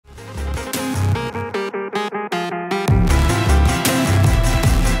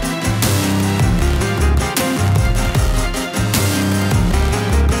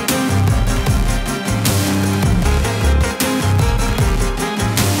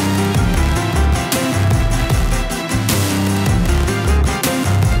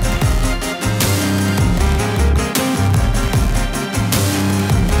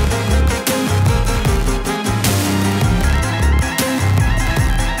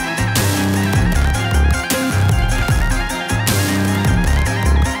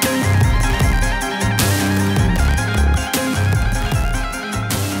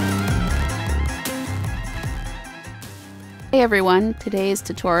Hey everyone, today's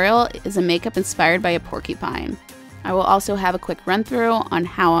tutorial is a makeup inspired by a porcupine. I will also have a quick run through on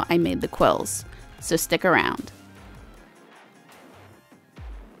how I made the quills, so stick around.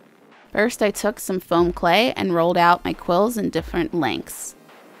 First, I took some foam clay and rolled out my quills in different lengths,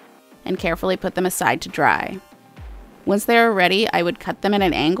 and carefully put them aside to dry. Once they were ready, I would cut them at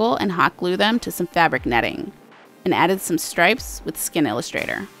an angle and hot glue them to some fabric netting, and added some stripes with Skin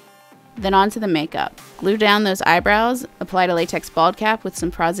Illustrator. Then on to the makeup. Glue down those eyebrows, applied a latex bald cap with some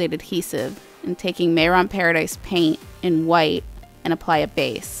Prozade adhesive, and taking Mehron Paradise paint in white and apply a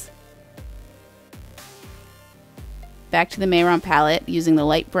base. Back to the Mehron palette, using the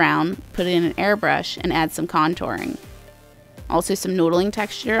light brown, put it in an airbrush and add some contouring. Also some noodling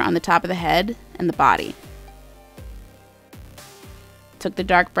texture on the top of the head and the body. Took the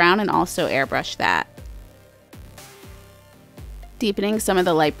dark brown and also airbrushed that, deepening some of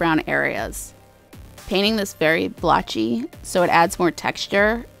the light brown areas. Painting this very blotchy so it adds more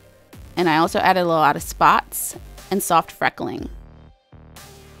texture, and I also added a lot of spots and soft freckling.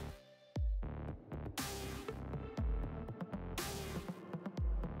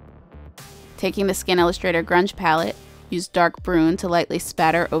 Taking the Skin Illustrator Grunge palette, use dark Brun to lightly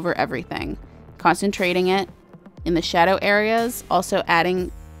spatter over everything, concentrating it in the shadow areas, also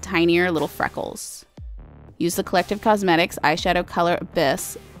adding tinier little freckles. Use the Collective Cosmetics eyeshadow color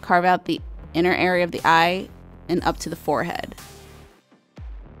Abyss, carve out the inner area of the eye and up to the forehead.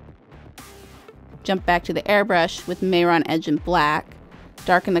 Jump back to the airbrush with Mehron Edge in black,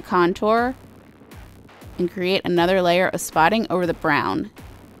 darken the contour, and create another layer of spotting over the brown.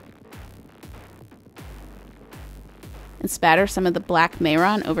 And spatter some of the black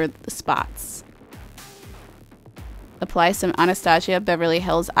Mehron over the spots. Apply some Anastasia Beverly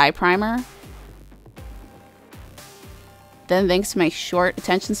Hills eye primer. Then, thanks to my short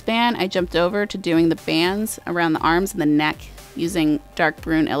attention span, I jumped over to doing the bands around the arms and the neck using dark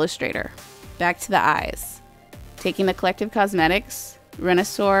Brun Illustrator. Back to the eyes. Taking the Collective Cosmetics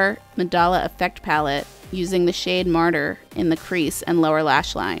Renaissance Mandala Effect palette, using the shade Martyr in the crease and lower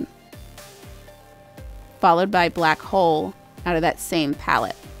lash line, followed by Black Hole out of that same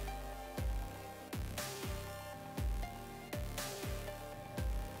palette.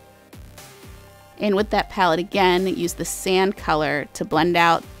 And with that palette again, use the sand color to blend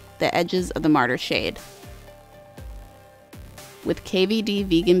out the edges of the Martyr shade. With KVD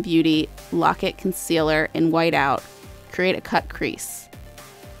Vegan Beauty Lock-It Concealer in Whiteout, create a cut crease.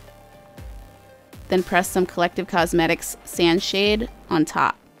 Then press some Collective Cosmetics Sand Shade on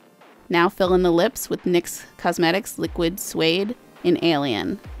top. Now fill in the lips with NYX Cosmetics Liquid Suede in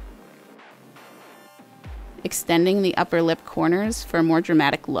Alien, extending the upper lip corners for a more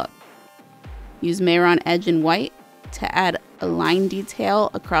dramatic look. Use Mehron Edge in white to add a line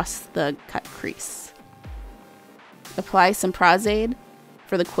detail across the cut crease. Apply some Prozade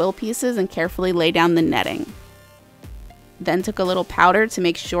for the quill pieces and carefully lay down the netting. Then took a little powder to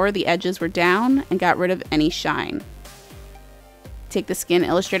make sure the edges were down and got rid of any shine. Take the Skin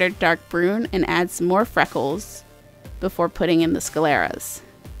Illustrator Dark Brun and add some more freckles before putting in the Scleras.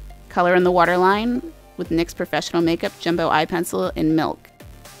 Color in the waterline with NYX Professional Makeup Jumbo Eye Pencil in Milk.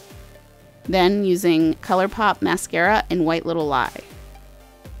 Then using ColourPop Mascara in White Little Eye.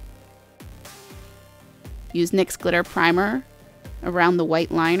 Use NYX Glitter Primer around the white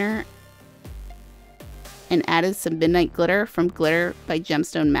liner and added some Midnight Glitter from Glitter by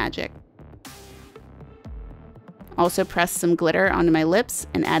Gemstone Magic. Also pressed some glitter onto my lips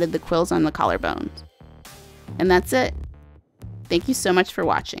and added the quills on the collarbone. And that's it. Thank you so much for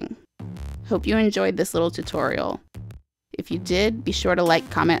watching. Hope you enjoyed this little tutorial. If you did, be sure to like,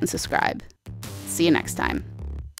 comment, and subscribe. See you next time.